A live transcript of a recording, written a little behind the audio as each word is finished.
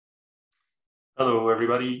Hello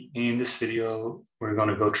everybody, in this video we're going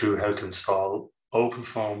to go through how to install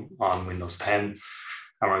OpenFOAM on Windows 10,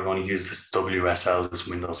 and we're going to use this WSL, this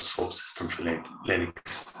Windows subsystem for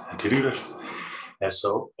Linux to do that.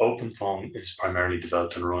 So OpenFOAM is primarily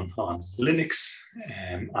developed and run on Linux,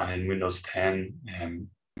 and in Windows 10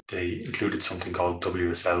 they included something called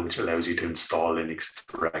WSL, which allows you to install Linux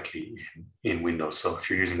directly in Windows. So if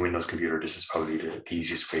you're using a Windows computer, this is probably the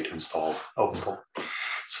easiest way to install OpenFOAM.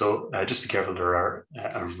 So just be careful, there are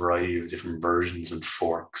a variety of different versions and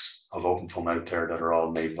forks of OpenFOAM out there that are all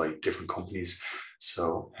made by different companies.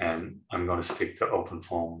 So I'm going to stick to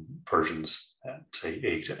OpenFOAM versions, say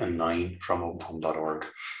 8 and 9 from openfoam.org,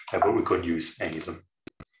 but we could use any of them.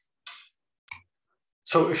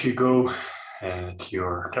 So if you go to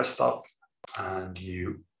your desktop and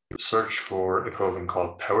you search for a program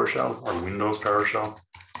called PowerShell or Windows PowerShell,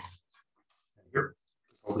 here,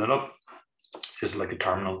 open it up. This is like a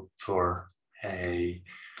terminal for a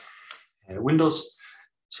Windows.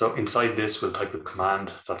 So inside this, we'll type a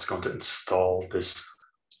command that's going to install this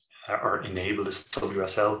or enable this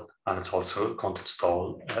WSL, and it's also going to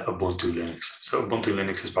install Ubuntu Linux. So Ubuntu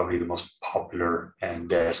Linux is probably the most popular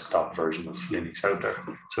desktop version of Linux out there.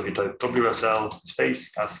 So if you type WSL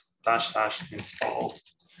space / install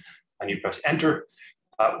and you press enter,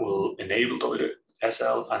 that will enable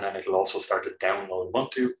WSL, and then it'll also start to download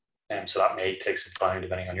Ubuntu. So that may take some time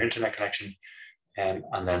depending on your internet connection, and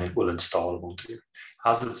then it will install Ubuntu.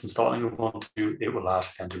 As it's installing Ubuntu, it will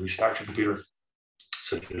ask them to restart your computer.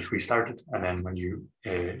 So just restart it, and then when you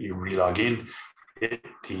re-log in,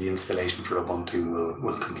 the installation for Ubuntu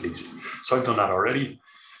will complete. So I've done that already.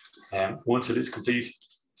 Once it is complete,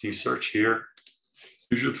 if you search here,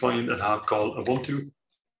 you should find an app called Ubuntu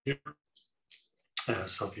here.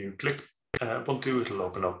 So if you click Ubuntu, it'll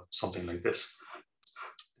open up something like this.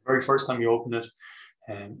 The very first time you open it,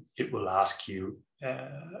 it will ask you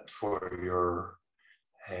for your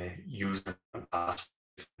user and password,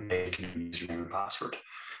 make a username and password.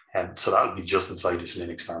 So that will be just inside this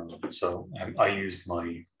Linux terminal. So I used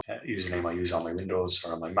my username I use on my Windows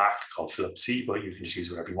or on my Mac called Philip C, but you can just use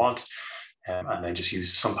whatever you want, and then just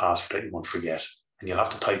use some password that you won't forget. And you'll have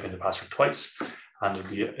to type in the password twice, and there'll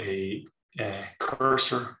be a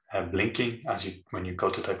cursor blinking when you go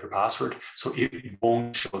to type your password, so it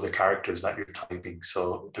won't show the characters that you're typing.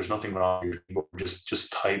 So there's nothing wrong.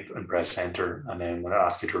 Just type and press enter, and then when I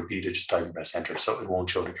ask you to repeat it, just type and press enter. So it won't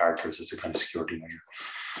show the characters. It's a kind of security measure.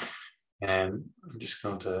 And I'm just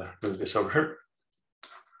going to move this over here.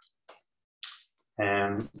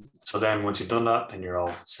 And so then once you've done that, then you're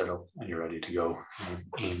all set up and you're ready to go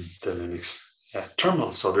in the Linux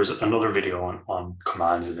terminal. So there's another video on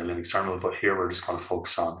commands in the Linux terminal, but here we're just going to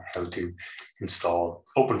focus on how to install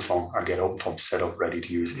OpenFOAM or get OpenFOAM set up ready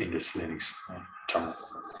to use in this Linux terminal.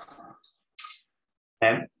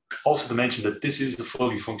 And also to mention that this is a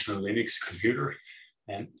fully functional Linux computer,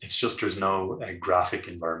 and it's just there's no graphic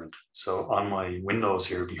environment. So on my Windows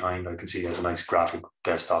here behind, I can see I have a nice graphic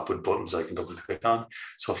desktop with buttons I can double click on.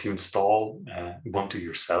 So if you install Ubuntu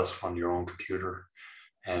yourself on your own computer,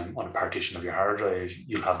 on a partition of your hard drive,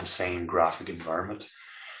 you'll have the same graphic environment.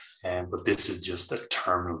 But this is just a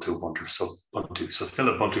terminal to Ubuntu. So still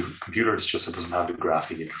a Ubuntu computer, it's just it doesn't have the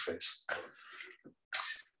graphic interface.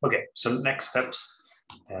 Okay, so next steps.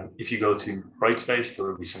 If you go to Brightspace, there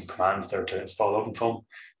will be some commands there to install OpenFOAM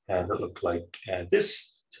that look like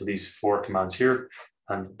this. So these 4 commands here,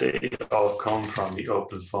 and they all come from the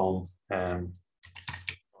OpenFOAM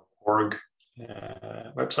org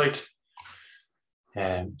website.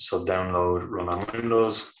 So download, run on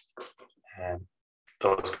Windows, and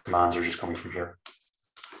those commands are just coming from here.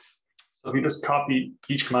 So if you just copy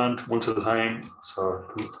each command once at a time, so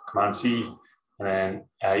Command C, and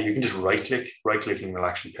then you can just right-clicking will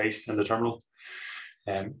actually paste in the terminal.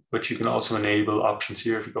 But you can also enable options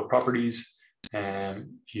here. If you go properties,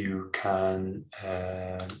 you can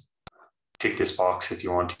tick this box if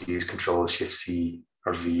you want to use Control-Shift-C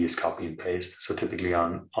or V as copy and paste. So typically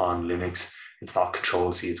on Linux, it's not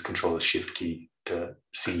Control-C, it's Control-Shift key to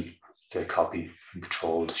C to copy and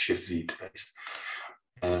Control-Shift-V to paste.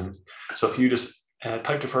 So if you just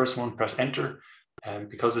type the first one, press enter, and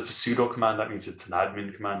because it's a sudo command, that means it's an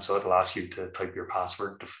admin command, so it'll ask you to type your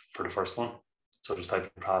password for the first one. So just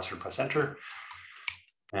type your password, press enter.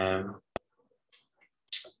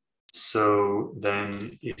 So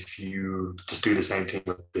then if you just do the same thing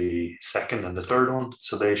with the second and the third one,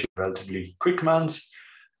 so they should be relatively quick commands.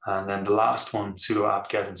 And then the last one, sudo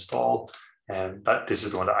apt-get install, and this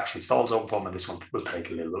is the one that actually installs OpenFOAM, and this one will take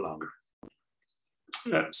a little bit longer.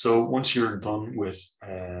 So once you're done with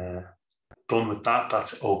that,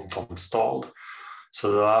 that's OpenFOAM installed.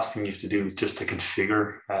 So the last thing you have to do just to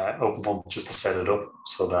configure OpenFOAM, just to set it up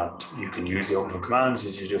so that you can use the OpenFOAM commands,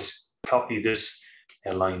 is you just copy this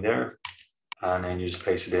line there, and then you just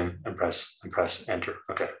paste it in and press enter.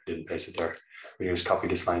 Okay, I didn't paste it there. We just copy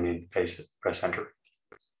this line in, paste it, press enter.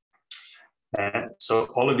 So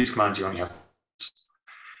all of these commands you only have.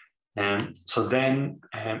 So then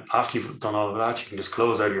after you've done all of that, you can just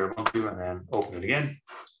close out your Ubuntu and then open it again.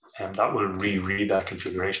 And that will reread that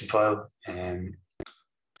configuration file.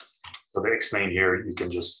 So they explain here, you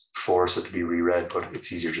can just force it to be reread, but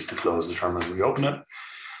it's easier just to close the terminal and reopen it.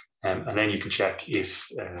 And then you can check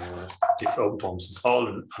if OpenFOAM is installed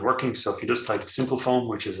and working. So if you just type SimpleFOAM,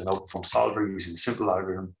 which is an OpenFOAM solver using a simple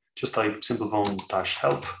algorithm, just type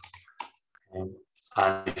SimpleFOAM-help.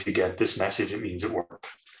 And if you get this message, it means it worked.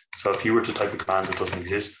 So if you were to type a command that doesn't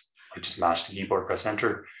exist, like just mash the keyboard, press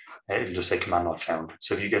enter, it'll just say command not found.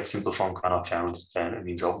 So if you get SimpleFOAM command not found, then it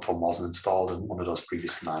means OpenFOAM wasn't installed and one of those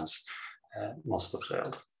previous commands must have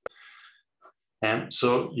failed.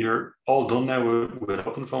 So you're all done now with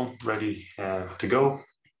OpenFOAM, ready to go.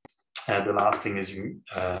 The last thing is you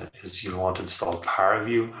want to install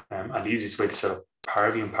ParaView. And the easiest way to set up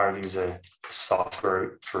ParaView, and ParaView is a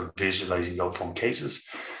software for visualizing OpenFOAM cases.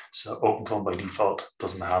 So OpenFOAM by default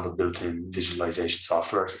doesn't have a built-in visualization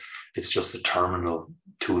software. It's just a terminal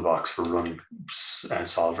toolbox for running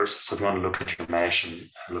solvers. So if you want to look at your mesh and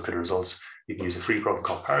look at the results, you can use a free program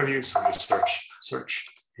called ParaView. So just search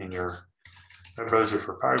in your browser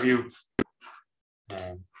for ParaView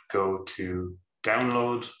and go to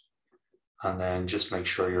download, and then just make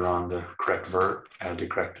sure you're on the correct version.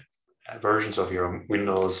 So if you're on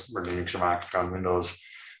Windows or Linux or Mac, if you're on Windows,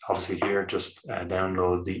 obviously here, just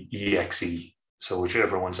download the EXE. So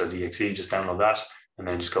whichever one says EXE, just download that, and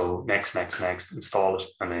then just go next, install it,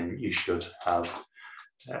 and then you should have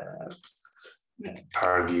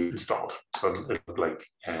ParaView installed. So it'll look like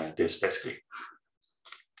this basically.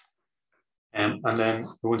 And then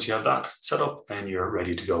once you have that set up, then you're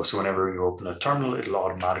ready to go. So whenever you open a terminal, it'll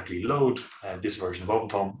automatically load this version of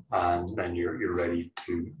OpenFOAM, and then you're ready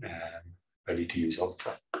to use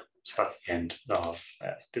OpenFOAM. So that's the end of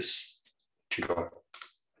this tutorial.